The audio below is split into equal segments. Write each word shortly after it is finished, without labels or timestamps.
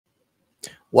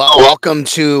Well, welcome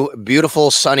to beautiful,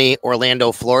 sunny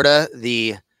Orlando, Florida,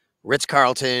 the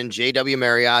Ritz-Carlton, JW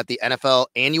Marriott, the NFL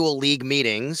annual league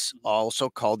meetings, also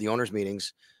called the owners'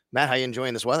 meetings. Matt, how are you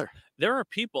enjoying this weather? There are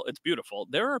people, it's beautiful.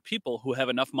 There are people who have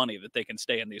enough money that they can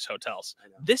stay in these hotels.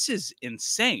 This is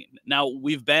insane. Now,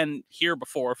 we've been here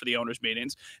before for the owners'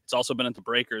 meetings. It's also been at the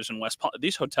Breakers in West Palm.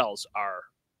 These hotels are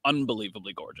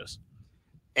unbelievably gorgeous.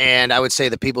 And I would say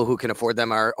the people who can afford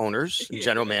them are owners and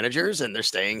general managers, and they're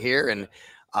staying here. And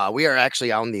we are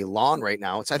actually on the lawn right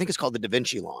now. I think it's called the Da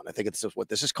Vinci lawn. I think it's what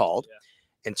this is called.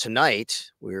 Yeah. And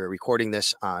tonight, we're recording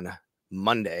this on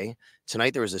Monday.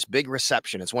 Tonight, there was this big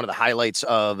reception. It's one of the highlights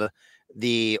of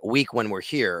the week when we're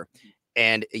here.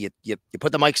 And you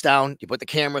put the mics down, you put the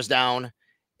cameras down.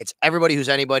 It's everybody who's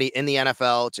anybody in the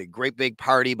NFL. It's a great big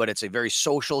party, but it's a very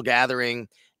social gathering.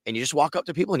 And you just walk up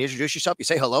to people and you introduce yourself. You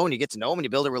say hello and you get to know them and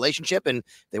you build a relationship and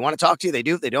they want to talk to you. They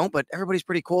do, they don't, but everybody's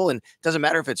pretty cool. And it doesn't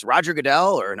matter if it's Roger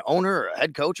Goodell or an owner or a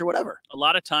head coach or whatever. A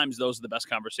lot of times those are the best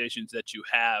conversations that you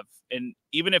have. And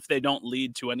even if they don't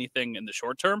lead to anything in the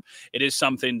short term, it is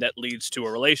something that leads to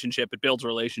a relationship. It builds a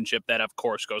relationship that, of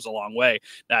course, goes a long way,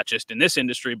 not just in this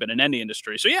industry, but in any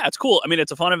industry. So, yeah, it's cool. I mean,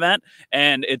 it's a fun event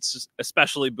and it's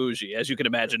especially bougie. As you can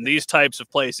imagine, these types of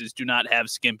places do not have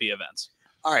skimpy events.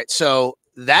 All right. So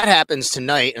that happens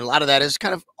tonight, and a lot of that is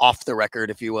kind of off the record,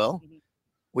 if you will.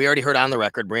 We already heard on the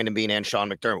record Brandon Beane and Sean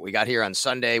McDermott. We got here on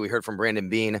Sunday. We heard from Brandon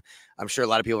Beane. I'm sure a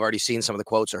lot of people have already seen some of the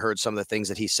quotes or heard some of the things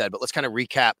that he said, but let's kind of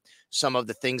recap some of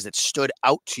the things that stood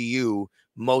out to you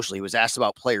mostly. He was asked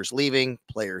about players leaving,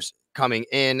 players coming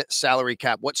in, salary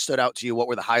cap. What stood out to you? What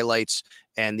were the highlights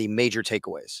and the major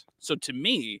takeaways? So to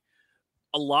me,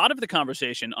 a lot of the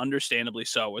conversation, understandably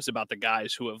so, was about the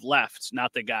guys who have left,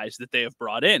 not the guys that they have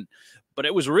brought in. But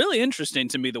it was really interesting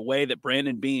to me the way that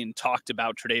Brandon Beane talked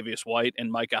about Tre'Davious White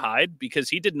and Micah Hyde, because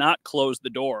he did not close the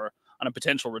door on a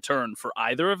potential return for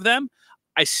either of them.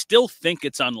 I still think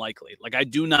it's unlikely. Like, I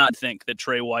do not think that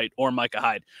Trey White or Micah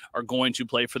Hyde are going to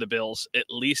play for the Bills, at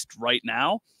least right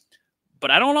now. But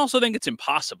I don't also think it's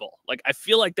impossible. Like, I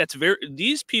feel like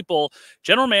these people,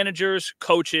 general managers,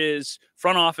 coaches,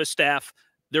 front office staff,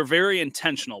 they're very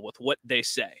intentional with what they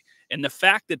say. And the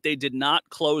fact that they did not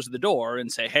close the door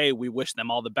and say, hey, we wish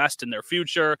them all the best in their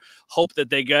future, hope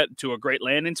that they get to a great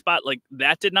landing spot, like,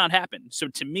 that did not happen. So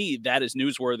to me, that is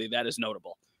newsworthy. That is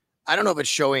notable. I don't know if it's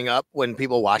showing up when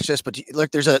people watch this, but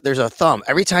look, there's a thumb.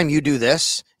 Every time you do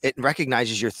this, it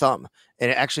recognizes your thumb,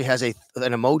 and it actually has an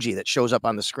emoji that shows up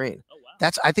on the screen. Oh, wow.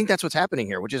 I think that's what's happening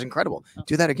here, which is incredible.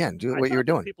 Do that again. Do what you were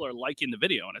doing. People are liking the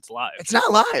video, and it's live. It's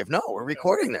not live. No, we're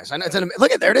recording this. I know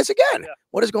look at there. It is again. Yeah.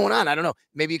 What is going on? I don't know.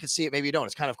 Maybe you can see it. Maybe you don't.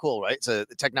 It's kind of cool, right? So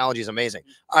the technology is amazing.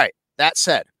 All right. That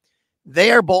said,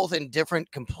 they are both in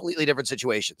completely different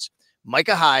situations.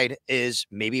 Micah Hyde is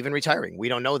maybe even retiring. We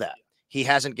don't know that. He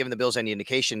hasn't given the Bills any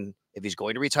indication if he's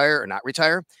going to retire or not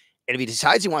retire. And if he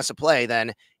decides he wants to play,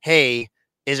 then, hey,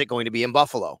 is it going to be in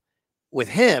Buffalo? With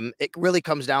him, it really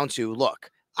comes down to, look,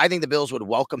 I think the Bills would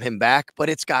welcome him back, but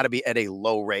it's got to be at a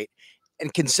low rate.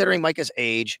 And considering Micah's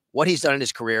age, what he's done in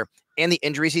his career, and the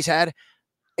injuries he's had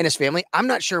in his family, I'm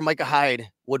not sure Micah Hyde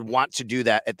would want to do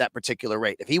that at that particular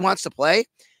rate. If he wants to play,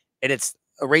 and it's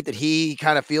a rate that he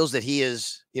kind of feels that he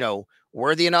is,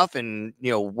 worthy enough and,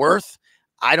 worth,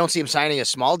 I don't see him signing a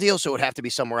small deal, so it would have to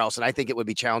be somewhere else, and I think it would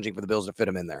be challenging for the Bills to fit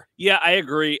him in there. Yeah, I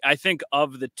agree. I think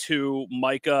of the two,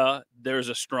 Micah, there's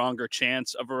a stronger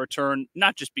chance of a return,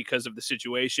 not just because of the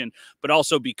situation, but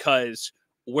also because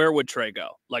where would Trey go?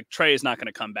 Like, Trey is not going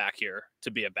to come back here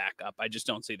to be a backup. I just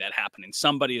don't see that happening.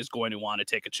 Somebody is going to want to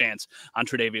take a chance on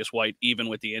Tre'Davious White, even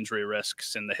with the injury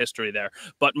risks and the history there.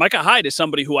 But Micah Hyde is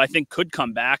somebody who I think could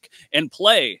come back and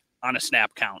play on a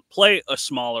snap count, play a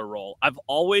smaller role. I've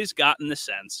always gotten the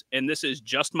sense, and this is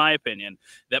just my opinion,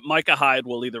 that Micah Hyde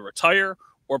will either retire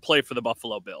or play for the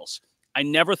Buffalo Bills. I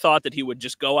never thought that he would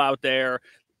just go out there.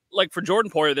 Like, for Jordan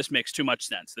Poyer, this makes too much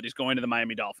sense that he's going to the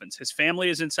Miami Dolphins. His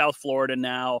family is in South Florida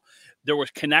now. There were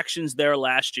connections there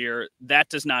last year. That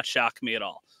does not shock me at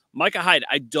all. Micah Hyde,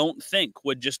 I don't think,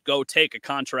 would just go take a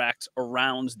contract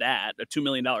around that, a $2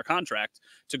 million contract,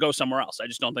 to go somewhere else. I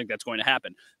just don't think that's going to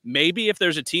happen. Maybe if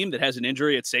there's a team that has an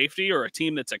injury at safety or a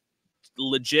team that's a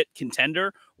legit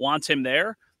contender wants him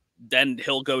there, then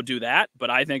he'll go do that. But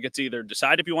I think it's either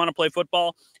decide if you want to play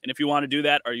football, and if you want to do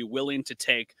that, are you willing to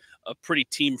take a pretty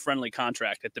team-friendly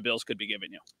contract that the Bills could be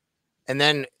giving you? And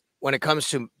then when it comes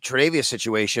to Tre'Davious'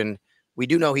 situation, we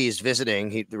do know he's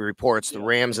visiting, the reports, the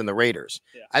Rams and the Raiders.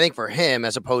 Yeah. I think for him,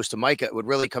 as opposed to Micah, it would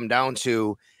really come down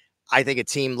to, I think a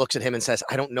team looks at him and says,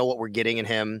 I don't know what we're getting in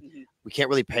him. We can't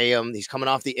really pay him. He's coming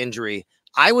off the injury.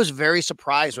 I was very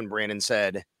surprised when Brandon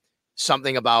said,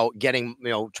 something about getting,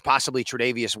 possibly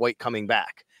Tre'Davious White coming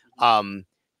back.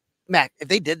 Matt, if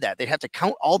they did that, they'd have to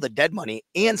count all the dead money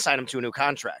and sign him to a new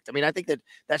contract. I mean, I think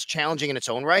that's challenging in its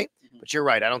own right, but you're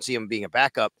right. I don't see him being a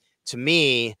backup. To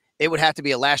me, it would have to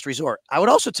be a last resort. I would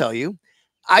also tell you,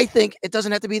 I think it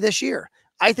doesn't have to be this year.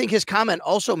 I think his comment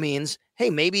also means, hey,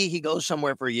 maybe he goes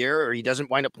somewhere for a year or he doesn't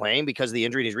wind up playing because of the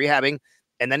injury and he's rehabbing,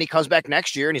 and then he comes back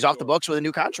next year and he's off the books with a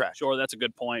new contract. Sure, that's a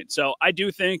good point. So I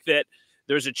do think that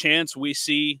there's a chance we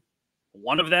see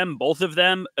one of them, both of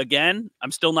them again.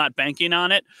 I'm still not banking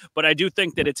on it, but I do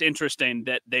think that it's interesting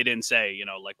that they didn't say,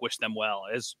 wish them well.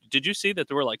 Did you see that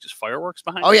there were like just fireworks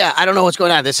behind? Oh, yeah. I don't know what's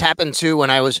going on. This happened too when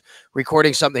I was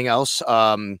recording something else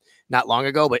not long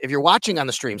ago. But if you're watching on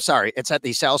the stream, sorry, it's at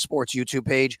the Sal Sports YouTube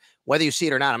page. Whether you see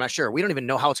it or not, I'm not sure. We don't even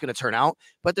know how it's going to turn out.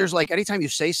 But there's like anytime you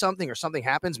say something or something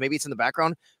happens, maybe it's in the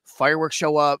background, fireworks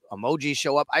show up, emojis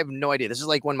show up. I have no idea. This is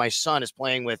like when my son is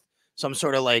playing with some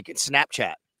sort of like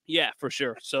Snapchat. Yeah, for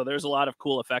sure. So there's a lot of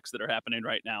cool effects that are happening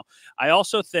right now. I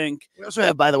also think we also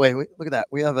have, by the way, look at that.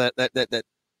 We have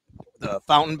the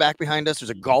fountain back behind us. There's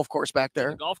a golf course back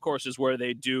there. The golf course is where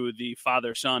they do the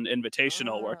father-son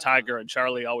invitational, where Tiger and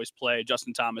Charlie always play,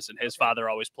 Justin Thomas and his father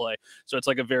always play. So it's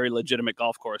like a very legitimate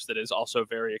golf course that is also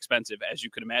very expensive, as you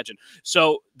could imagine.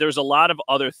 So there's a lot of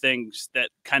other things that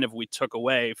kind of we took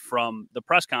away from the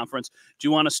press conference. Do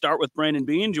you want to start with Brandon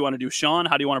Beane? Do you want to do Sean?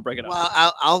 How do you want to break it up?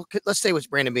 Well, let's stay with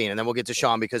Brandon Beane, and then we'll get to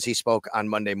Sean because he spoke on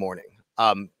Monday morning.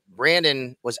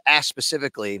 Brandon was asked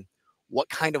specifically, what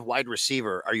kind of wide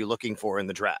receiver are you looking for in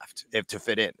the draft if to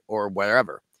fit in or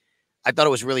wherever? I thought it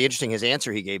was really interesting his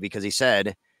answer he gave because he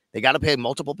said they got to play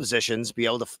multiple positions, be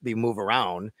able to move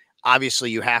around.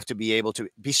 Obviously, you have to be able to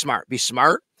be smart,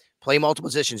 play multiple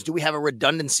positions. Do we have a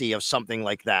redundancy of something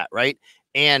like that, right?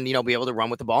 And, be able to run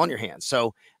with the ball in your hands.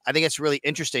 So I think it's really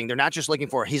interesting. They're not just looking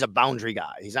for he's a boundary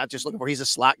guy. He's not just looking for he's a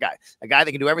slot guy, a guy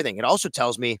that can do everything. It also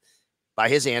tells me by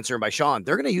his answer and by Sean,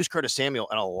 they're going to use Curtis Samuel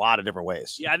in a lot of different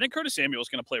ways. Yeah, I think Curtis Samuel is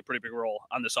going to play a pretty big role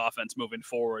on this offense moving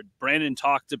forward. Brandon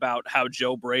talked about how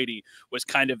Joe Brady was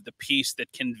kind of the piece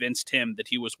that convinced him that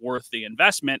he was worth the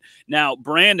investment. Now,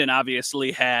 Brandon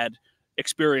obviously had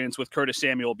experience with Curtis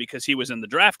Samuel because he was in the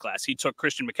draft class. He took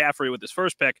Christian McCaffrey with his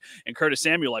first pick and Curtis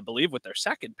Samuel, I believe, with their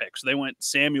second pick. So they went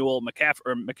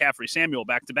McCaffrey Samuel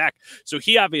back to back. So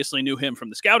he obviously knew him from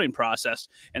the scouting process.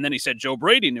 And then he said Joe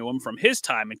Brady knew him from his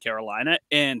time in Carolina,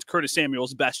 and Curtis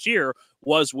Samuel's best year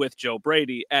was with Joe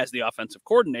Brady as the offensive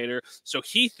coordinator. So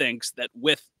he thinks that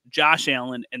with Josh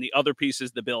Allen and the other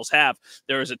pieces the Bills have,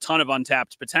 there is a ton of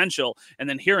untapped potential. And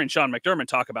then hearing Sean McDermott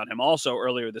talk about him also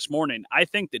earlier this morning, I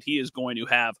think that he is going to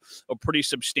have a pretty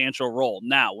substantial role.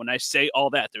 Now, when I say all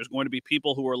that, there's going to be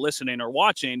people who are listening or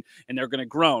watching, and they're going to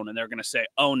groan and they're going to say,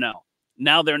 oh no,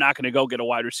 now they're not going to go get a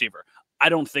wide receiver. I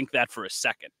don't think that for a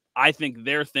second. I think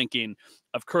they're thinking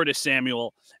of Curtis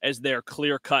Samuel as their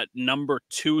clear-cut number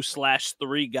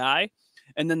 2/3 guy,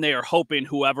 and then they are hoping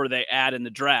whoever they add in the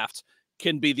draft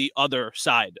can be the other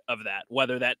side of that,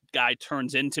 whether that guy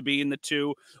turns into being the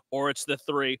 2 or it's the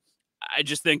 3. I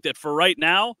just think that for right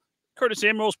now, Curtis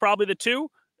Samuel is probably the 2.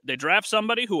 They draft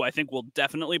somebody who I think will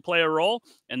definitely play a role,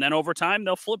 and then over time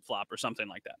they'll flip-flop or something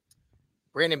like that.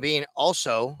 Brandon Beane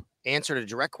also answered a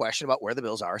direct question about where the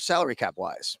Bills are salary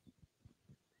cap-wise.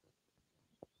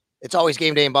 It's always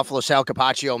game day in Buffalo. Sal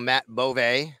Capaccio, Matt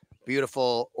Bove,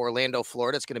 beautiful Orlando,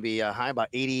 Florida. It's going to be high about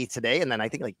 80 today, and then I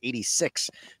think like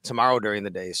 86 tomorrow during the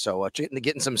day. So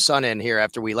getting some sun in here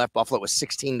after we left Buffalo. It was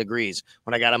 16 degrees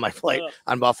when I got on my flight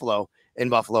in Buffalo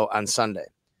on Sunday.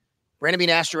 Brandon Beane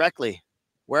asked directly,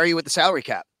 where are you with the salary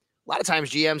cap? A lot of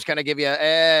times GMs kind of give you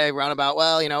a roundabout.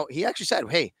 Well, he actually said,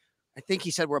 hey, I think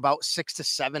he said we're about 6 to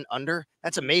 7 under.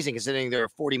 That's amazing considering they're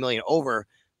 40 million over.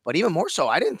 But even more so,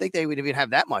 I didn't think they would even have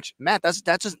that much. Matt,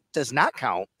 that just does not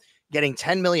count getting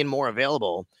 10 million more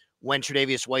available when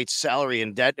Tre'Davious White's salary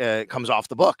and debt comes off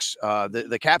the books,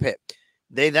 the cap hit.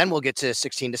 They then will get to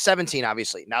 16 to 17,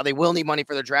 obviously. Now they will need money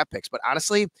for their draft picks. But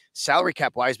honestly, salary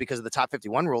cap wise, because of the top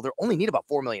 51 rule, they only need about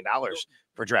 $4 million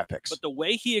for draft picks. But the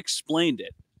way he explained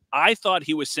it, I thought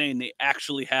he was saying they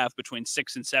actually have between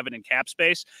 6 and 7 in cap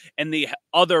space, and the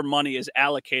other money is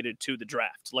allocated to the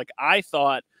draft. Like, I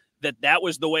thought that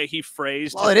was the way he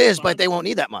phrased. Well, it is, but they won't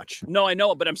need that much. No, I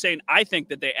know, but I'm saying I think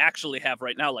that they actually have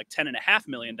right now like $10.5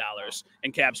 million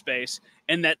in cap space,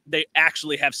 and that they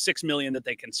actually have $6 million that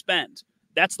they can spend.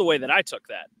 That's the way that I took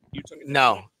that. You took it.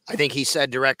 No, I think he said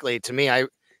directly to me.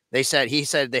 He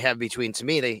said they have between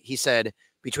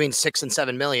 6 and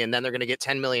 7 million. Then they're going to get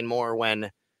 10 million more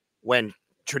when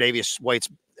Tre'Davious White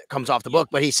comes off the book.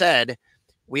 But he said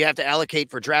we have to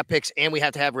allocate for draft picks and we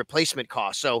have to have replacement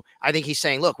costs. So I think he's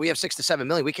saying, look, we have 6 to 7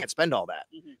 million. We can't spend all that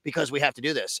because we have to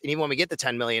do this. And even when we get the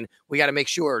 10 million, we got to make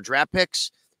sure draft picks,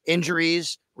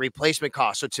 injuries, replacement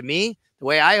costs. So to me, the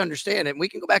way I understand it, and we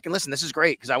can go back and listen. This is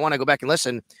great because I want to go back and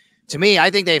listen. To me,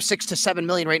 I think they have 6 to 7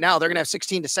 million right now. They're going to have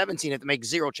 16 to 17 if they make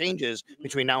 0 changes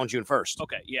between now and June 1st.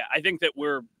 Okay. Yeah. I think that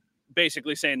we're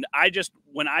basically saying,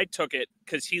 when I took it,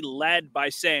 because he led by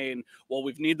saying, well,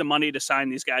 we need the money to sign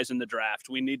these guys in the draft.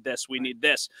 We need this. We need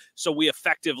this. So we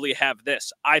effectively have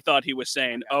this. I thought he was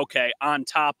saying, okay, on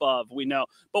top of, we know.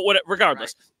 But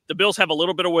regardless, the Bills have a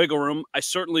little bit of wiggle room. I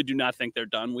certainly do not think they're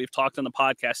done. We've talked on the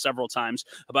podcast several times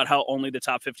about how only the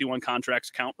top 51 contracts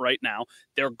count right now.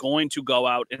 They're going to go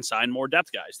out and sign more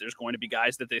depth guys. There's going to be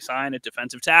guys that they sign at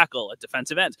defensive tackle, at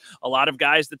defensive ends. A lot of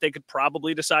guys that they could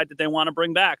probably decide that they want to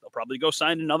bring back. They'll probably go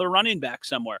sign another running back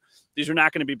somewhere. These are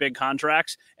not going to be big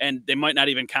contracts, and they might not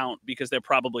even count because they're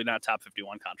probably not top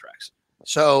 51 contracts.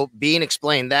 So Beane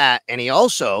explained that, and he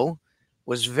also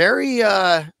was very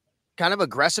kind of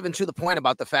aggressive and to the point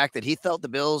about the fact that he felt the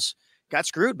Bills got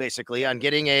screwed basically on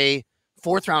getting a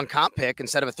 4th-round comp pick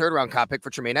instead of a 3rd-round comp pick for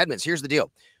Tremaine Edmunds. Here's the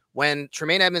deal. When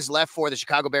Tremaine Edmunds left for the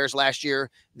Chicago Bears last year,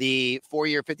 the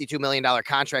 4-year, $52 million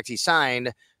contract he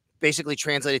signed basically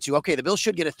translated to, okay, the Bills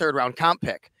should get a 3rd-round comp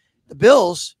pick. The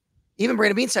Bills, even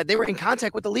Brandon Beane said, they were in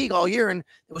contact with the league all year, and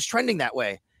it was trending that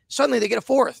way. Suddenly they get a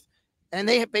 4th. And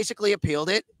they basically appealed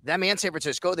it. Them and San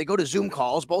Francisco, they go to Zoom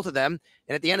calls, both of them.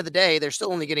 And at the end of the day, they're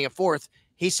still only getting a 4th.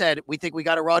 He said, we think we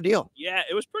got a raw deal. Yeah,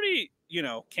 it was pretty,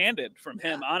 candid from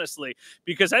him, honestly,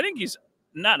 because I think he's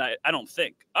not, I don't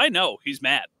think, I know he's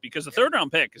mad because the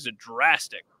 3rd-round pick is a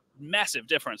drastic, massive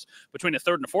difference between a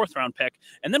 3rd and a 4th-round pick.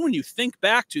 And then when you think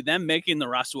back to them making the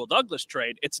Rasul Douglas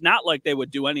trade, it's not like they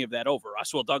would do any of that over.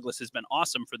 Rasul Douglas has been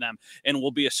awesome for them and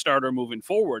will be a starter moving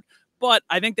forward. But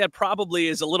I think that probably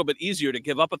is a little bit easier to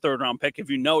give up a 3rd-round pick if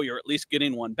you know you're at least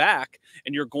getting one back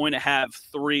and you're going to have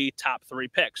 3 top 3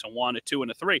 picks, a 1, a 2,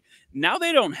 and a 3. Now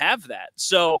they don't have that.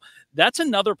 So that's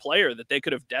another player that they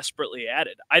could have desperately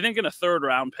added. I think in a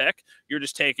 3rd-round pick, you're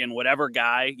just taking whatever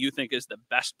guy you think is the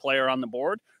best player on the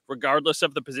board, regardless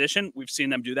of the position. We've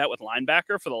seen them do that with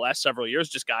linebacker for the last several years,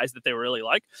 just guys that they really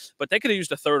like. But they could have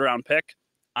used a 3rd-round pick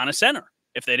on a center.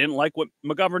 If they didn't like what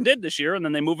McGovern did this year and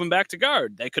then they move him back to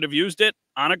guard, they could have used it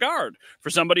on a guard for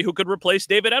somebody who could replace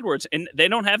David Edwards. And they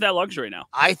don't have that luxury now.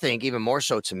 I think even more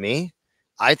so to me,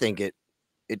 I think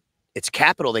it's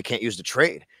capital they can't use to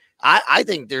trade. I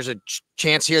think there's a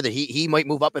chance here that he might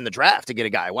move up in the draft to get a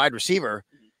guy, wide receiver,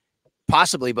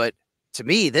 possibly. But to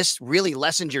me, this really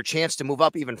lessens your chance to move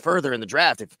up even further in the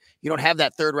draft if you don't have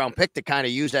that 3rd-round pick to kind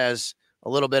of use as a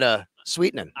little bit of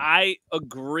sweetening. I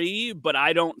agree, but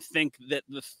I don't think that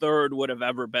the 3rd would have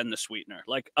ever been the sweetener.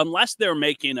 Like, unless they're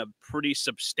making a pretty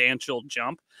substantial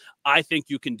jump, I think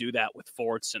you can do that with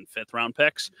 4th and 5th-round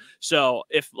picks. So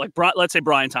if, like, let's say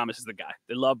Brian Thomas is the guy.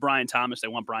 They love Brian Thomas. They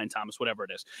want Brian Thomas, whatever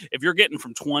it is. If you're getting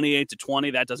from 28 to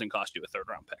 20, that doesn't cost you a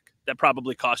 3rd-round pick. That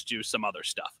probably costs you some other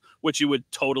stuff, which you would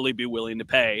totally be willing to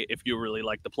pay if you really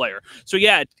like the player. So,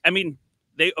 yeah, I mean,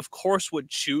 they, of course, would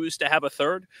choose to have a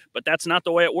 3rd, but that's not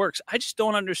the way it works. I just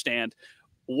don't understand.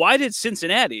 Why did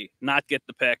Cincinnati not get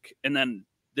the pick and then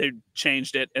they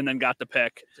changed it and then got the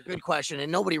pick? It's a good question,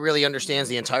 and nobody really understands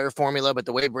the entire formula, but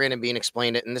the way Brandon Beane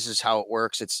explained it, and this is how it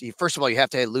works, it's first of all, you have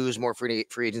to lose more free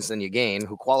agents than you gain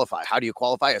who qualify. How do you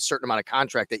qualify? A certain amount of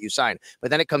contract that you sign. But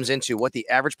then it comes into what the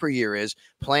average per year is,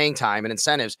 playing time and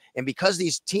incentives. And because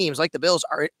these teams like the Bills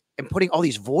are and putting all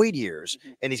these void years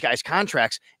in these guys'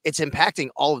 contracts, it's impacting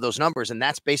all of those numbers. And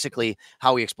that's basically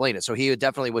how he explained it. So he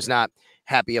definitely was not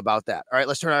happy about that. All right,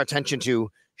 let's turn our attention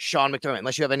to Sean McDermott,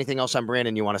 unless you have anything else on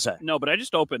Brandon you want to say. No, but I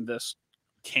just opened this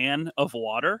can of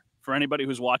water for anybody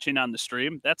who's watching on the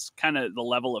stream. That's kind of the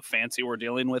level of fancy we're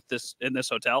dealing with this in this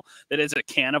hotel. That is a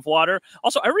can of water.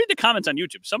 Also, I read the comments on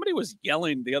YouTube. Somebody was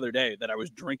yelling the other day that I was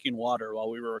drinking water while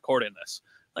we were recording this.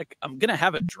 Like, I'm gonna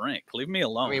have a drink. Leave me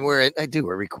alone. I mean,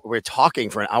 we're talking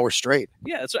for an hour straight.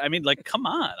 Yeah, that's. I mean, like, come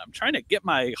on. I'm trying to get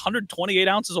my 128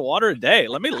 ounces of water a day.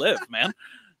 Let me live, man.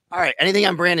 All right. Anything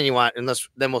on Brandon you want? Unless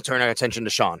then we'll turn our attention to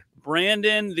Sean.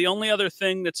 Brandon, the only other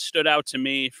thing that stood out to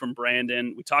me from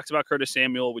Brandon, we talked about Curtis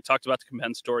Samuel. We talked about the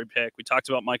compensatory pick. We talked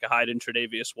about Micah Hyde and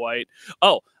Tre'Davious White.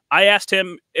 Oh, I asked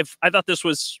him if I thought this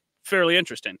was fairly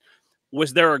interesting.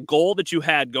 Was there a goal that you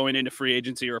had going into free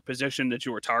agency or a position that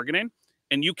you were targeting?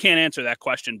 And you can't answer that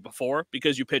question before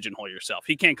because you pigeonhole yourself.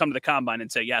 He can't come to the combine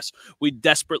and say, yes, we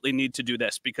desperately need to do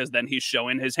this, because then he's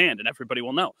showing his hand and everybody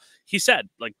will know. He said,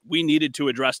 like, we needed to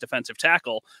address defensive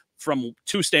tackle from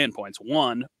 2 standpoints.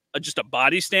 One, just a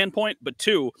body standpoint, but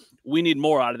two, we need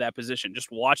more out of that position. Just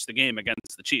watch the game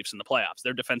against the Chiefs in the playoffs.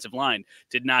 Their defensive line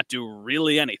did not do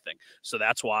really anything. So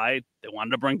that's why they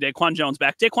wanted to bring Daquan Jones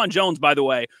back. Daquan Jones, by the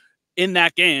way, in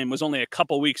that game was only a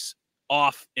couple weeks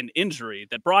off an injury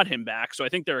that brought him back. So I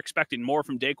think they're expecting more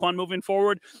from Daquan moving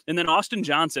forward. And then Austin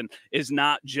Johnson is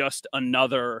not just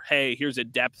another, hey, here's a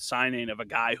depth signing of a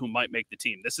guy who might make the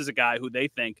team. This is a guy who they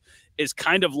think is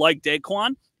kind of like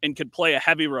Daquan and could play a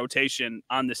heavy rotation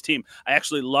on this team. I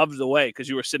actually loved the way, because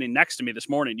you were sitting next to me this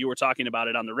morning, you were talking about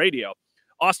it on the radio.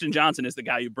 Austin Johnson is the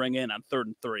guy you bring in on 3rd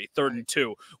and 3, 3rd and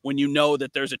 2, when you know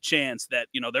that there's a chance that,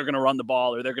 you know, they're going to run the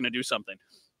ball or they're going to do something.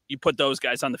 You put those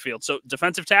guys on the field. So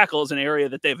defensive tackle is an area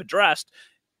that they've addressed.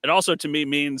 It also, to me,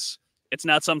 means it's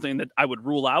not something that I would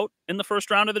rule out in the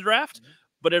first round of the draft,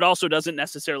 but it also doesn't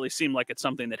necessarily seem like it's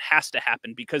something that has to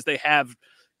happen, because they have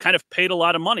kind of paid a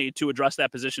lot of money to address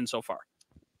that position so far.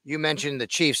 You mentioned the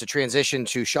Chiefs, the transition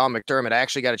to Sean McDermott. I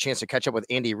actually got a chance to catch up with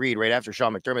Andy Reid right after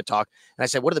Sean McDermott talked. And I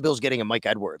said, what are the Bills getting in Mike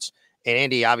Edwards? And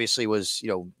Andy obviously was, you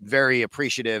know, very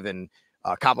appreciative and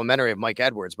complimentary of Mike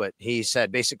Edwards, but he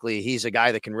said basically he's a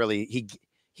guy that can really,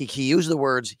 he used the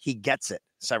words, he gets it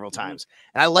several times.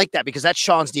 And I like that, because that's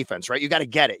Sean's defense, right? You got to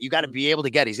get it. You got to be able to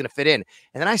get it. He's going to fit in.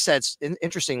 And then I said,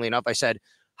 interestingly enough, I said,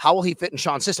 how will he fit in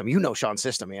Sean's system? You know Sean's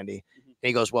system, Andy. And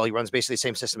he goes, well, he runs basically the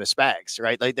same system as Spags,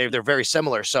 right? Like they're very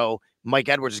similar. So Mike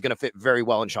Edwards is going to fit very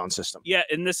well in Sean's system. Yeah,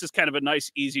 and this is kind of a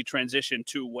nice, easy transition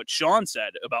to what Sean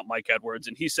said about Mike Edwards.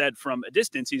 And he said from a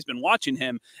distance, he's been watching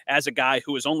him as a guy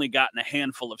who has only gotten a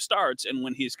handful of starts. And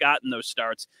when he's gotten those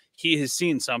starts, he has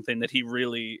seen something that he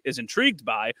really is intrigued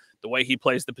by, the way he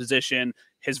plays the position,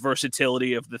 his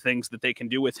versatility of the things that they can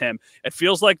do with him. It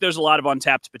feels like there's a lot of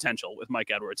untapped potential with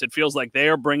Mike Edwards. It feels like they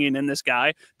are bringing in this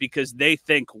guy because they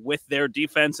think with their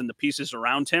defense and the pieces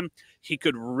around him, he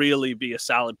could really be a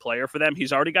solid player for them.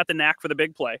 He's already got the knack for the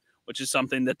big play, which is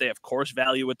something that they, of course,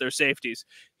 value with their safeties.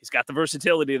 He's got the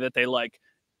versatility that they like.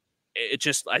 It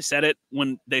just, I said it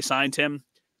when they signed him,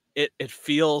 it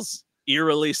feels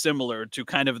eerily similar to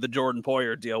kind of the Jordan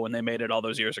Poyer deal when they made it all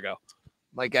those years ago.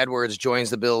 Mike Edwards joins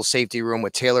the Bills safety room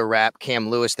with Taylor Rapp, Cam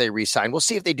Lewis. They re-signed. We'll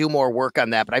see if they do more work on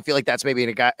that, but I feel like that's maybe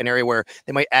an area where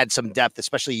they might add some depth,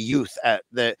 especially youth at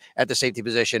the safety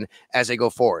position as they go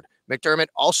forward. McDermott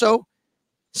also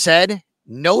said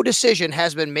no decision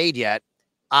has been made yet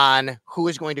on who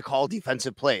is going to call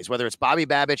defensive plays, whether it's Bobby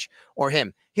Babich or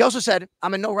him. He also said,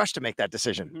 I'm in no rush to make that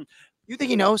decision. You think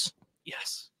he knows?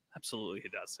 Yes. Absolutely, he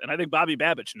does. And I think Bobby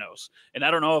Babich knows. And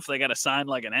I don't know if they got to sign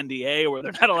like an NDA where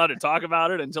they're not allowed to talk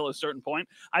about it until a certain point.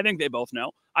 I think they both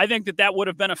know. I think that would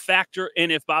have been a factor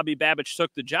in if Bobby Babich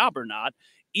took the job or not.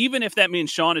 Even if that means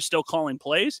Sean is still calling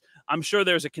plays, I'm sure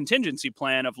there's a contingency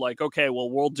plan of like, okay, well,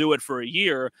 we'll do it for a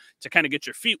year to kind of get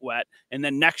your feet wet. And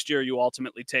then next year you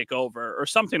ultimately take over or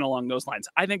something along those lines.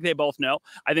 I think they both know.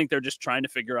 I think they're just trying to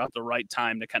figure out the right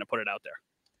time to kind of put it out there.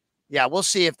 Yeah, we'll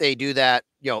see if they do that,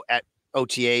 at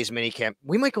OTAs, mini camp.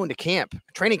 We might go into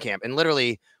training camp, and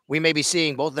literally we may be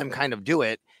seeing both of them kind of do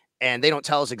it, and they don't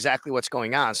tell us exactly what's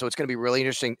going on. So it's going to be really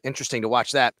interesting to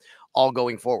watch that all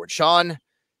going forward. Sean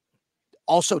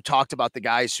also talked about the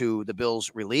guys who the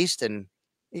Bills released, and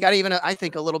he got even, I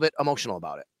think, a little bit emotional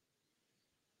about it.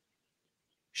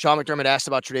 Sean McDermott asked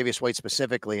about Tre'Davious White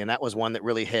specifically, and that was one that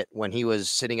really hit when he was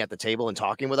sitting at the table and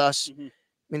talking with us. I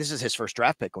mean, this is his first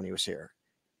draft pick when he was here.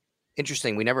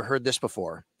 Interesting. We never heard this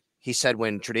before. He said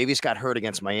when Tre'Davious got hurt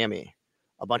against Miami,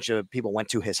 a bunch of people went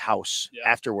to his house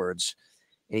afterwards.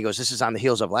 And he goes, this is on the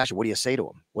heels of last year. What do you say to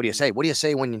him? What do you say? What do you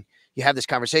say when you have this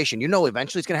conversation? You know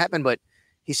eventually it's going to happen, but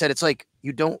he said it's like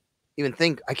you don't even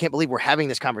think, I can't believe we're having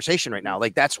this conversation right now.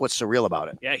 Like, that's what's surreal about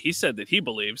it. Yeah, he said that he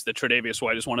believes that Tre'Davious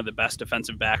White is one of the best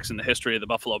defensive backs in the history of the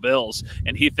Buffalo Bills,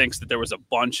 and he thinks that there was a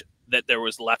bunch that there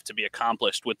was left to be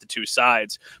accomplished with the two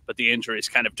sides, but the injuries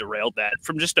kind of derailed that.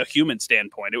 From just a human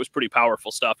standpoint, it was pretty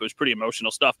powerful stuff. It was pretty emotional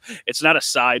stuff. It's not a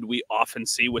side we often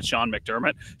see with Sean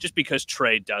McDermott, just because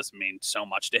Trey does mean so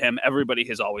much to him. Everybody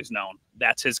has always known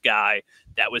that's his guy.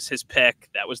 That was his pick.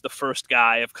 That was the first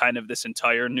guy of kind of this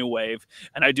entire new wave.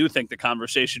 And I do think the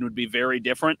conversation would be very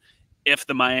different if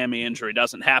the Miami injury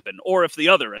doesn't happen, or if the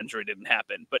other injury didn't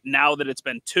happen. But now that it's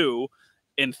been 2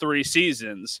 in 3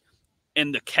 seasons,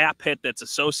 and the cap hit that's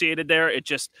associated there,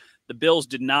 the Bills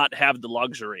did not have the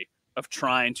luxury of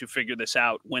trying to figure this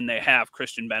out when they have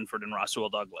Christian Benford and Rasul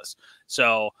Douglas.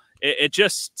 So it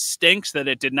just stinks that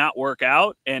it did not work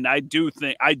out. And I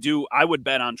would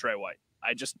bet on Trey White.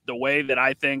 The way that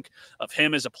I think of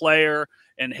him as a player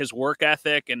and his work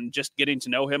ethic and just getting to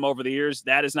know him over the years,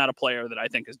 that is not a player that I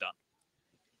think is done.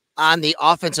 On the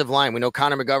offensive line, we know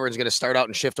Connor McGovern is going to start out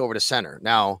and shift over to center.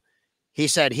 Now, He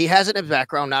said he has it in his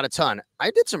background, not a ton.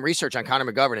 I did some research on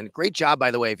Connor McGovern, and great job, by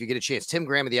the way, if you get a chance. Tim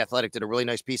Graham of The Athletic did a really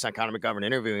nice piece on Connor McGovern,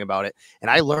 interviewing about it. And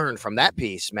I learned from that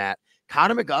piece, Matt,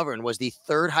 Connor McGovern was the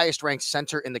third highest ranked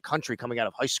center in the country coming out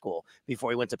of high school before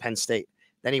he went to Penn State.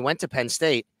 Then he went to Penn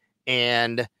State,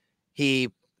 and he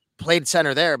played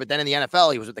center there. But then in the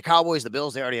NFL, he was with the Cowboys, the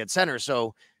Bills. They already had center.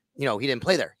 So, he didn't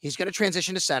play there. He's going to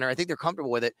transition to center. I think they're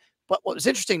comfortable with it. But what was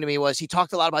interesting to me was he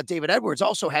talked a lot about David Edwards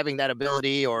also having that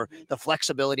ability or the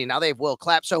flexibility. Now they have Will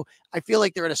Clapp. So I feel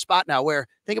like they're in a spot now where,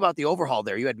 think about the overhaul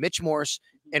there. You had Mitch Morse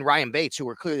and Ryan Bates, who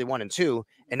were clearly 1 and 2.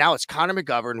 And now it's Connor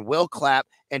McGovern, Will Clapp,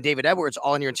 and David Edwards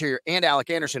all in your interior, and Alec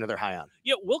Anderson, who they're high on.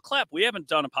 Yeah, Will Clapp, we haven't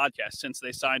done a podcast since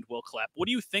they signed Will Clapp. What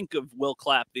do you think of Will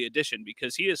Clapp, the addition?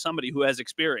 Because he is somebody who has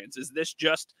experience. Is this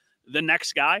just the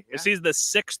next guy? Yeah. Is he the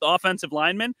 6th offensive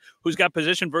lineman who's got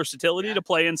position versatility to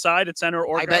play inside at center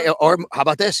or guard? Or how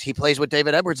about this? He plays what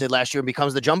David Edwards did last year and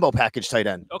becomes the jumbo package tight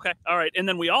end. Okay. All right. And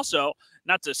then we also,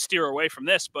 not to steer away from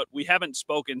this, but we haven't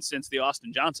spoken since the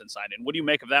Austin Johnson signing. What do you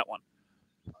make of that one?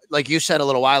 Like you said a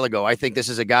little while ago, I think this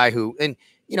is a guy who, and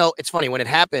it's funny when it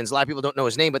happens, a lot of people don't know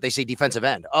his name, but they say defensive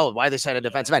end. Oh, why they said a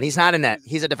defensive end? He's not in that.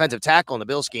 He's a defensive tackle in the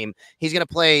Bill scheme. He's going to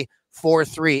play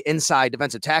 4-3 inside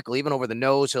defensive tackle, even over the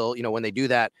nose. He'll, when they do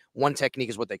that, one technique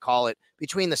is what they call it,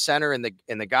 between the center and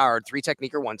the guard, 3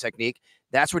 technique or 1 technique.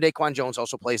 That's where Daquan Jones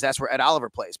also plays. That's where Ed Oliver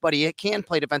plays. But he can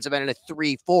play defensive end in a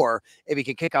 3-4 if he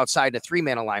can kick outside in a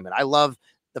 3-man alignment. I love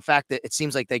the fact that it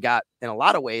seems like they got, in a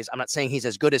lot of ways, I'm not saying he's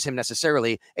as good as him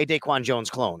necessarily, a Daquan Jones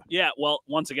clone. Yeah, well,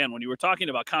 once again, when you were talking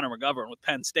about Connor McGovern with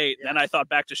Penn State, then I thought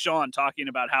back to Sean talking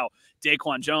about how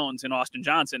Daquan Jones and Austin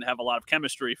Johnson have a lot of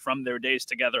chemistry from their days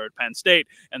together at Penn State,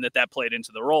 and that played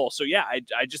into the role. So, yeah,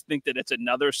 I just think that it's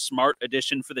another smart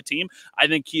addition for the team. I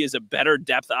think he is a better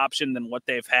depth option than what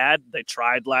they've had. They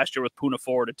tried last year with Poona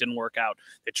Ford. It didn't work out.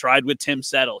 They tried with Tim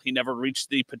Settle. He never reached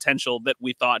the potential that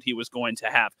we thought he was going to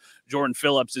have. Jordan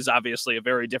Phillips is obviously a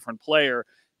very different player,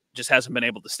 just hasn't been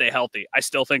able to stay healthy. I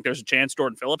still think there's a chance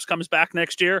Jordan Phillips comes back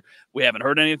next year. We haven't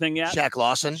heard anything yet. Shaq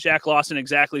Lawson,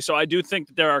 exactly. So I do think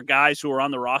that there are guys who were on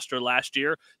the roster last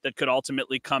year that could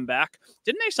ultimately come back.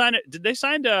 Did they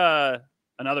sign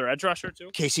another edge rusher too?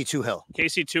 Casey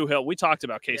Toohill. We talked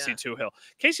about Casey Toohill.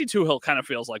 Casey Toohill kind of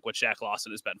feels like what Shaq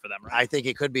Lawson has been for them, right? I think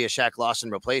it could be a Shaq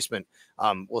Lawson replacement.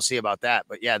 We'll see about that.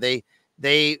 But yeah,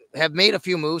 they have made a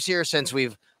few moves here since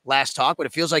we've last talk, but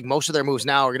it feels like most of their moves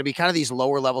now are going to be kind of these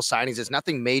lower level signings. It's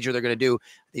nothing major they're going to do.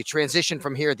 The transition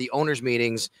from here at the owners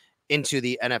meetings into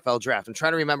the NFL draft. I'm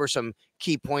trying to remember some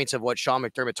key points of what Sean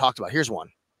McDermott talked about. Here's one.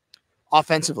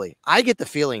 Offensively, I get the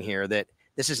feeling here that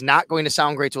this is not going to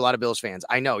sound great to a lot of Bills fans.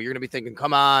 I know you're going to be thinking,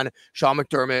 come on, Sean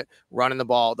McDermott running the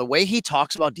ball. The way he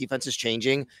talks about defenses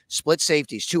changing, split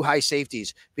safeties, 2 high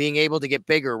safeties, being able to get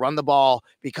bigger, run the ball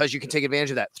because you can take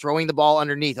advantage of that, throwing the ball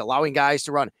underneath, allowing guys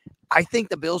to run. I think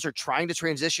the Bills are trying to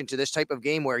transition to this type of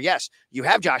game where, yes, you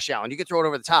have Josh Allen, you can throw it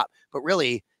over the top, but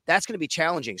really that's going to be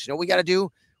challenging. So, what we got to do?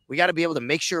 We got to be able to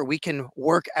make sure we can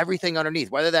work everything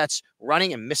underneath, whether that's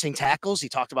running and missing tackles. He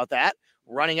talked about that.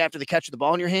 Running after the catch of the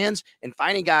ball in your hands and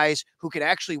finding guys who can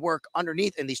actually work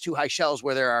underneath in these 2 high shells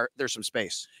where there's some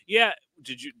space. Yeah.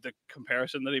 The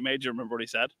comparison that he made, do you remember what he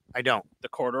said? I don't. The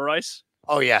corduroys.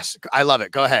 Oh, yes. I love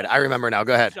it. Go ahead. I remember now.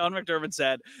 Go ahead. Sean McDermott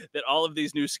said that all of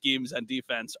these new schemes on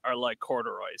defense are like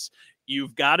corduroys.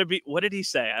 You've got to be, what did he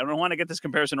say? I don't want to get this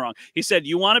comparison wrong. He said,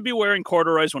 you want to be wearing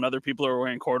corduroys when other people are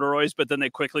wearing corduroys, but then they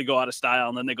quickly go out of style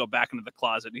and then they go back into the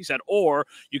closet. And he said, or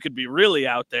you could be really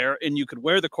out there and you could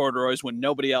wear the corduroys when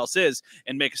nobody else is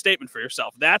and make a statement for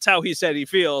yourself. That's how he said he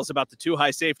feels about the 2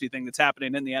 high safety thing that's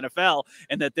happening in the NFL,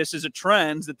 and that this is a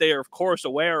trend that they are, of course,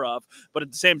 aware of. But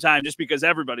at the same time, just because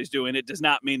everybody's doing it does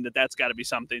not mean that that's got to be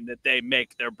something that they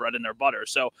make their bread and their butter.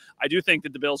 So I do think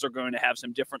that the Bills are going to have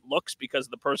some different looks because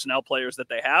of the personnel players that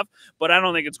they have, but I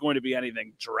don't think it's going to be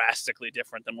anything drastically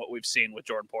different than what we've seen with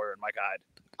Jordan Poyer and Micah Hyde.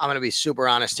 I'm going to be super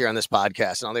honest here on this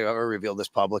podcast, and I don't think I've ever revealed this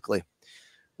publicly.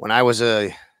 When I was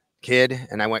a kid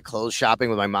and I went clothes shopping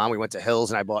with my mom, we went to Hills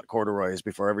and I bought corduroys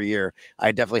before every year.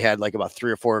 I definitely had like about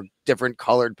 3 or 4 different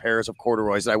colored pairs of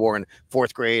corduroys that I wore in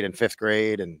 4th grade and 5th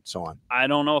grade and so on. I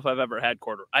don't know if I've ever had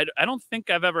corduroy. I don't think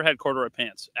I've ever had corduroy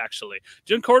pants, actually.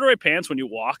 Do corduroy pants, when you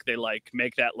walk, they like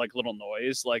make that like little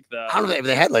noise, like the. I don't know if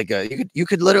they had like you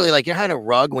could literally like, you had a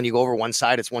rug when you go over one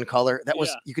side, it's one color.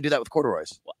 You could do that with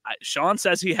corduroys. Well, Sean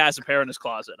says he has a pair in his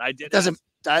closet. It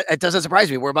doesn't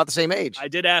surprise me. We're about the same age. I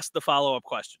did ask the follow-up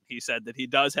question. He said that he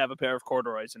does have a pair of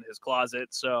corduroys in his closet.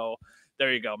 So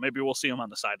there you go. Maybe we'll see him on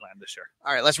the sideline this year.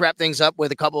 All right, let's wrap things up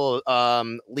with a couple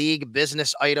league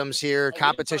business items here.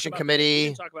 Competition committee. We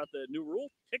didn't talk about the new rule,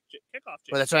 kickoff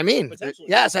change. Well, that's what I mean.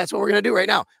 Yes, that's what we're going to do right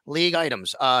now. League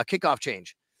items, kickoff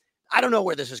change. I don't know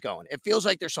where this is going. It feels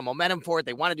like there's some momentum for it.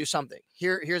 They want to do something.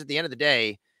 Here's at the end of the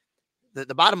day,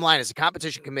 the bottom line is the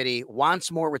competition committee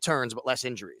wants more returns but less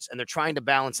injuries, and they're trying to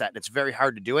balance that, and it's very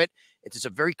hard to do it. It's a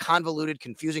very convoluted,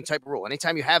 confusing type of rule.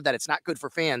 Anytime you have that, it's not good for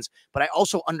fans, but I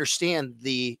also understand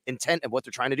the intent of what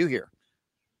they're trying to do here.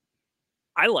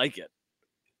 I like it.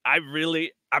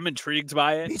 I'm intrigued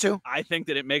by it. Me too. I think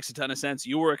that it makes a ton of sense.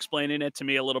 You were explaining it to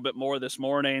me a little bit more this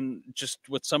morning, just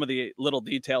with some of the little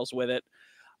details with it.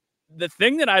 The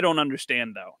thing that I don't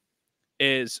understand, though,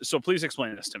 is, so please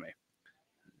explain this to me.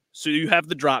 So you have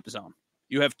the drop zone.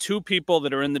 You have two people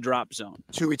that are in the drop zone.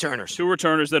 Two returners. Two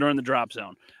returners that are in the drop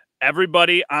zone.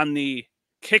 Everybody on the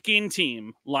kicking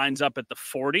team lines up at the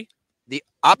 40. The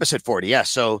opposite 40,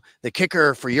 yes. So the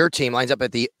kicker for your team lines up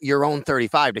at your own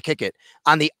 35 to kick it.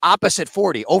 On the opposite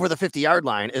 40, over the 50-yard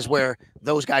line, is where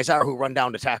those guys are who run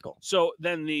down to tackle. So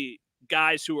then the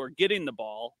guys who are getting the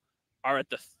ball are at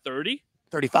the 30?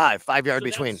 35, 5 yard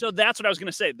between. So that's what I was going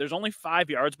to say. There's only 5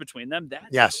 yards between them.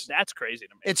 Yes. That's crazy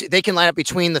to me. They can line up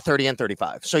between the 30 and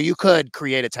 35. So you could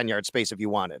create a 10-yard space if you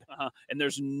wanted. And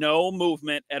there's no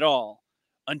movement at all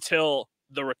until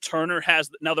the returner has.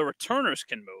 Now the returners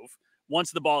can move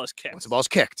once the ball is kicked. Once the ball's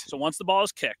kicked. So once the ball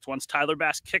is kicked, once Tyler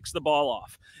Bass kicks the ball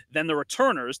off, then the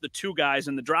returners, the two guys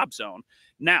in the drop zone.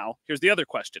 Now, here's the other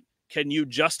question. Can you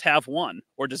just have one,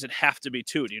 or does it have to be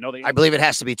two? Do you know the answer? I believe it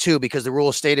has to be two because the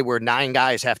rule stated where 9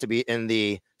 guys have to be in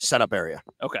the setup area.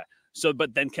 Okay. So,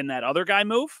 but then can that other guy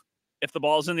move if the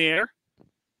ball's in the air?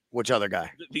 Which other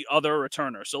guy? The other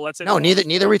returner. So let's say no, neither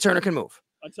returner can move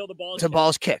until the ball is kicked.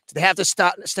 Ball's kicked. They have to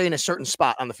stay in a certain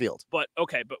spot on the field. But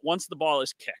okay, but once the ball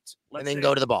is kicked, and then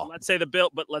go to the ball. Let's say the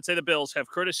Bills have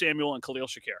Curtis Samuel and Khalil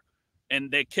Shakir,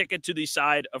 and they kick it to the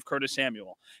side of Curtis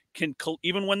Samuel.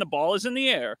 Even when the ball is in the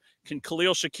air, can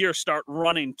Khalil Shakir start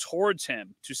running towards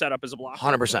him to set up as a blocker?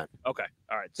 100%. Okay.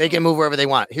 All right. They can move wherever they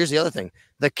want. Here's the other thing.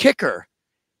 The kicker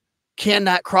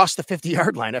cannot cross the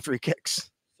 50-yard line after he kicks.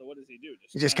 So what does he do?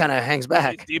 He just kind of hangs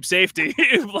back. Deep safety.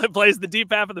 He plays the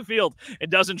deep half of the field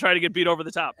and doesn't try to get beat over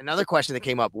the top. Another question that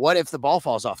came up. What if the ball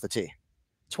falls off the tee?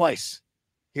 Twice.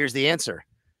 Here's the answer.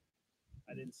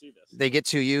 I didn't see this. They get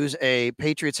to use a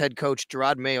Patriots head coach.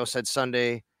 Gerard Mayo said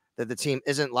Sunday that the team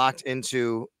isn't locked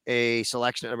into a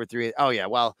selection at number 3. Oh, yeah.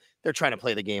 Well, they're trying to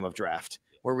play the game of draft.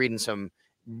 We're reading some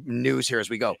news here as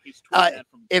we go. He's that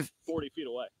from if 40 feet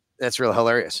away. That's real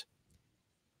hilarious.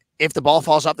 If the ball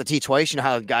falls off the tee twice, you know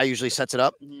how the guy usually sets it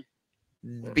up?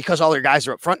 Mm-hmm. Because all their guys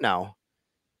are up front now,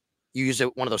 you use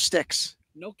one of those sticks.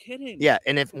 No kidding. Yeah,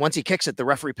 and once he kicks it, the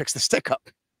referee picks the stick up.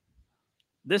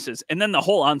 And then the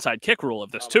whole onside kick rule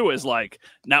of this too is like,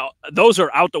 now those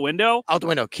are out the window. Out the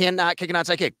window. Cannot kick an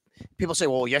onside kick. People say,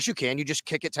 well, yes, you can. You just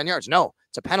kick it 10 yards. No,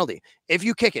 it's a penalty. If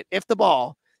you kick it, if the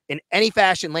ball in any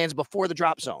fashion lands before the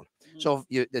drop zone. So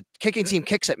if the kicking team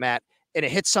kicks it, Matt, and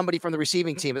it hits somebody from the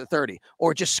receiving team at the 30,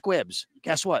 or it just squibs,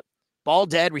 guess what? Ball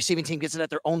dead, receiving team gets it at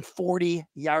their own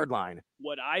 40-yard line.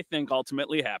 What I think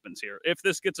ultimately happens here, if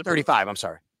this gets approved, 35, I'm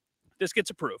sorry. This gets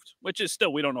approved, which is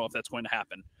still, we don't know if that's going to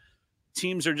happen.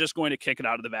 Teams are just going to kick it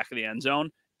out of the back of the end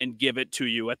zone and give it to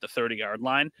you at the 30-yard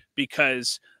line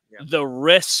because the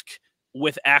risk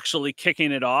with actually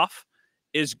kicking it off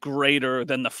is greater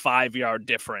than the 5-yard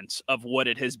difference of what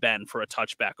it has been for a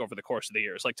touchback over the course of the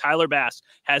years. Like Tyler Bass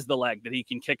has the leg that he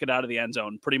can kick it out of the end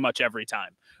zone pretty much every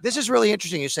time. This is really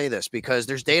interesting you say this because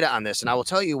there's data on this, and I will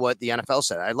tell you what the NFL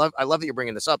said. I love that you're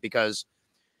bringing this up because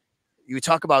you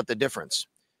talk about the difference.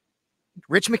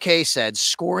 Rich McKay said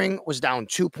scoring was down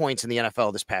 2 points in the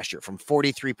NFL this past year from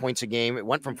 43 points a game. It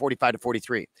went from 45 to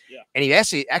 43. Yeah. And he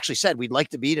actually said we'd like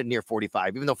to be near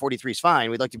 45, even though 43 is fine.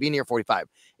 We'd like to be near 45.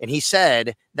 And he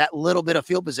said that little bit of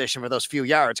field position for those few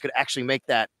yards could actually make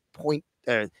that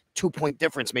 2-point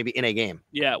difference maybe in a game.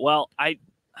 Yeah, well,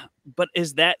 but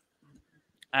is that,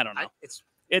 I don't know.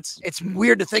 It's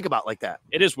weird to think about like that.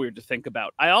 It is weird to think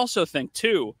about. I also think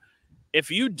too, if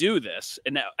you do this,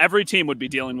 and every team would be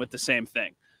dealing with the same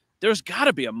thing, there's got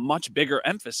to be a much bigger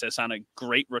emphasis on a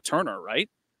great returner, right?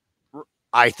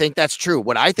 I think that's true.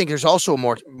 What I think there's also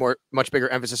a much bigger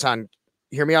emphasis on,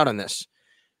 hear me out on this.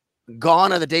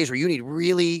 Gone are the days where you need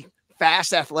really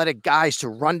fast, athletic guys to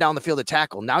run down the field to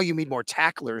tackle. Now you need more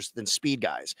tacklers than speed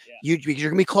guys. Yeah. Because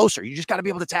you're going to be closer. You just got to be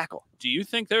able to tackle. Do you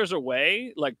think there's a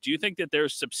way, do you think that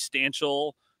there's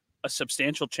a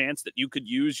substantial chance that you could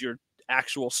use your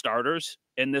actual starters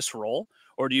in this role,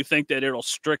 or do you think that it'll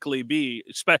strictly be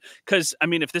because I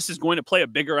mean if this is going to play a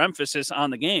bigger emphasis on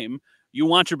the game, you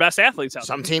want your best athletes out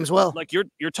some there. Teams will, like you're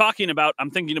talking about.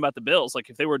 I'm thinking about the Bills, like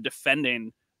if they were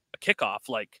defending a kickoff,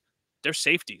 like their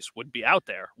safeties would be out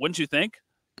there, wouldn't you think?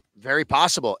 Very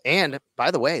possible. And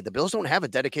by the way, the Bills don't have a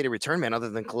dedicated return man other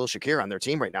than Khalil Shakir on their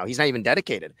team right now. He's not even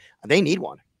dedicated. They need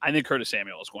one. I think Curtis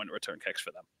Samuel is going to return kicks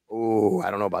for them. Oh,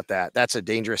 I don't know about that. That's a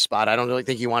dangerous spot. I don't really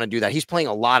think you want to do that. He's playing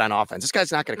a lot on offense. This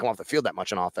guy's not going to come off the field that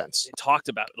much on offense. They talked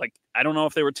about it. Like, I don't know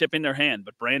if they were tipping their hand,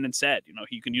 but Brandon said,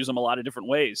 you can use him a lot of different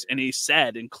ways. And he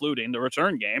said, including the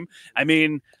return game. I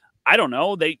mean, I don't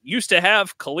know. They used to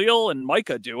have Khalil and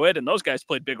Micah do it, and those guys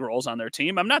played big roles on their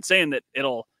team. I'm not saying that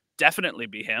it'll definitely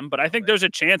be him, but I think there's a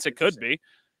chance it could be.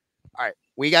 All right,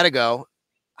 we got to go.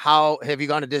 How have you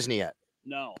gone to Disney yet?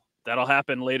 No, that'll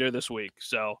happen later this week.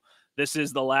 So this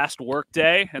is the last work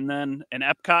day, and then an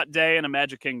Epcot day and a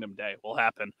Magic Kingdom day will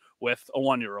happen with a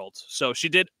 1-year-old. So she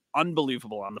did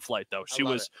unbelievable on the flight, though. She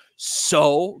was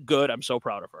so good. I'm so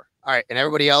proud of her. All right, and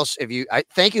everybody else,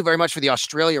 thank you very much for the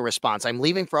Australia response. I'm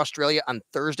leaving for Australia on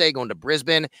Thursday, going to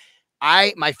Brisbane.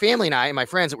 My family and I and my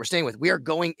friends that we're staying with, we are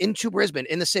going into Brisbane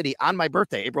in the city on my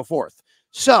birthday, April 4th.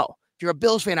 So if you're a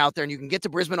Bills fan out there and you can get to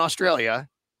Brisbane, Australia,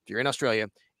 if you're in Australia,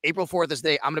 April 4th is the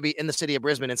day I'm going to be in the city of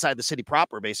Brisbane, inside the city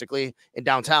proper, basically in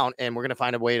downtown. And we're going to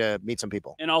find a way to meet some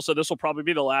people. And also, this will probably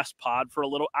be the last pod for a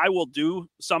little. I will do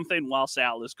something while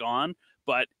Sal is gone,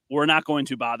 but we're not going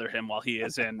to bother him while he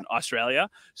is in Australia.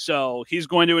 So he's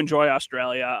going to enjoy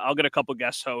Australia. I'll get a couple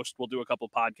guest hosts. We'll do a couple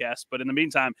podcasts. But in the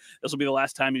meantime, this will be the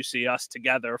last time you see us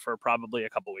together for probably a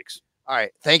couple weeks. All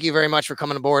right. Thank you very much for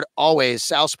coming aboard. Always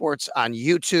Sal Sports on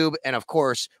YouTube. And of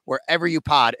course, wherever you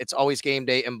pod, it's always Game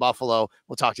Day in Buffalo.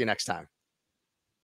 We'll talk to you next time.